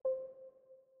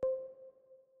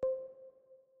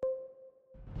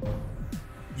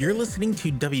You're listening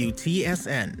to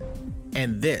WTSN,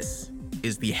 and this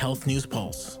is the Health News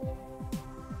Pulse.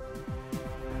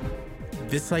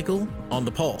 This cycle, on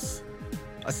the Pulse,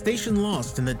 a station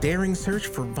lost in the daring search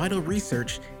for vital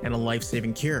research and a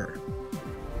life-saving cure.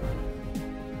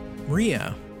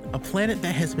 Rhea, a planet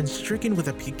that has been stricken with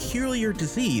a peculiar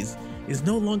disease, is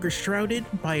no longer shrouded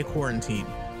by a quarantine.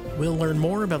 We'll learn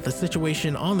more about the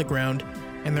situation on the ground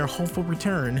and their hopeful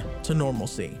return to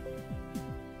normalcy.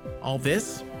 All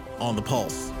this on the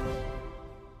Pulse.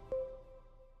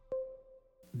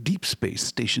 Deep Space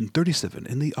Station 37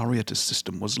 in the Ariatis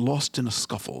system was lost in a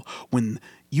scuffle when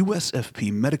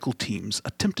USFP medical teams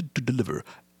attempted to deliver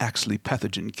Axley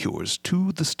pathogen cures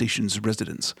to the station's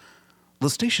residents.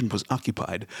 The station was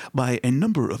occupied by a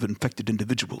number of infected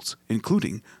individuals,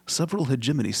 including several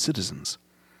Hegemony citizens.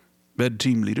 Med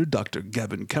team leader Dr.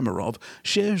 Gavin Kamarov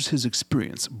shares his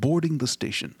experience boarding the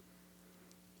station.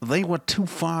 They were too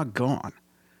far gone.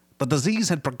 The disease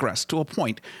had progressed to a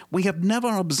point we have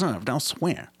never observed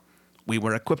elsewhere. We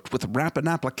were equipped with rapid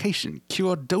application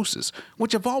cure doses,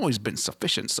 which have always been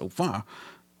sufficient so far,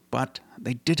 but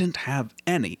they didn't have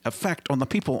any effect on the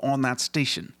people on that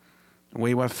station.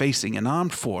 We were facing an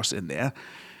armed force in there,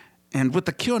 and with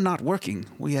the cure not working,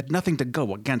 we had nothing to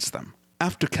go against them.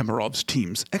 After Kamarov's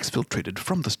teams exfiltrated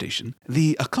from the station,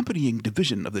 the accompanying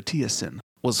division of the TSN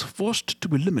was forced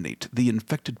to eliminate the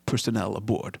infected personnel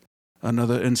aboard.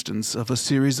 Another instance of a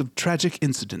series of tragic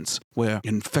incidents where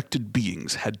infected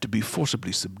beings had to be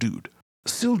forcibly subdued.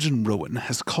 Siljan Rowan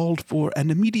has called for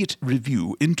an immediate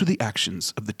review into the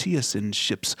actions of the TSN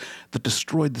ships that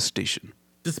destroyed the station.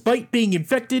 Despite being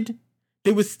infected,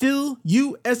 they were still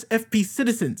USFP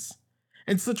citizens,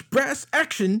 and such brass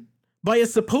action by a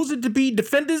supposed-to-be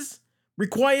defenders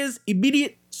requires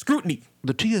immediate scrutiny.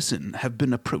 The TSN have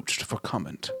been approached for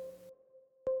comment.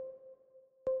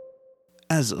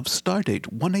 As of Stardate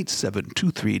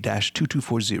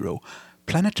 18723-2240,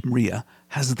 Planet Maria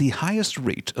has the highest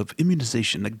rate of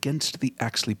immunization against the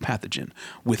Axley pathogen,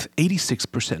 with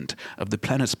 86% of the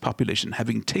planet's population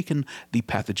having taken the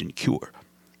pathogen cure.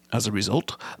 As a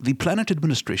result, the Planet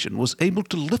Administration was able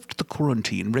to lift the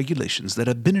quarantine regulations that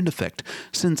have been in effect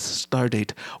since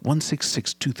Stardate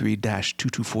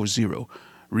 16623-2240,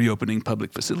 reopening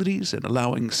public facilities and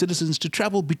allowing citizens to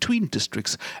travel between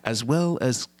districts as well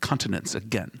as continents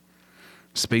again.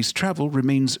 Space travel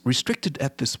remains restricted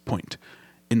at this point.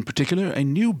 In particular, a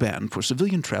new ban for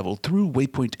civilian travel through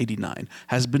Waypoint 89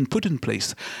 has been put in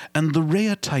place, and the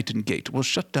Rhea Titan Gate will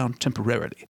shut down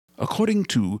temporarily. According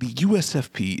to the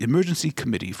USFP Emergency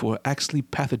Committee for Axley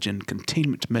Pathogen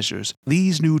Containment Measures,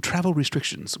 these new travel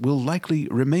restrictions will likely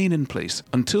remain in place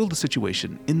until the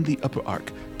situation in the upper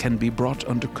arc can be brought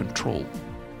under control.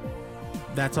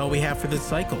 That's all we have for this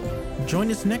cycle.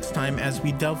 Join us next time as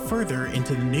we delve further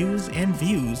into the news and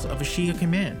views of Ashia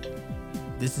Command.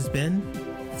 This has been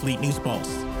Fleet News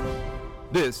Pulse.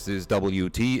 This is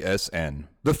WTSN,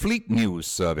 the Fleet News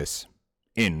Service.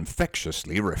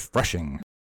 Infectiously refreshing.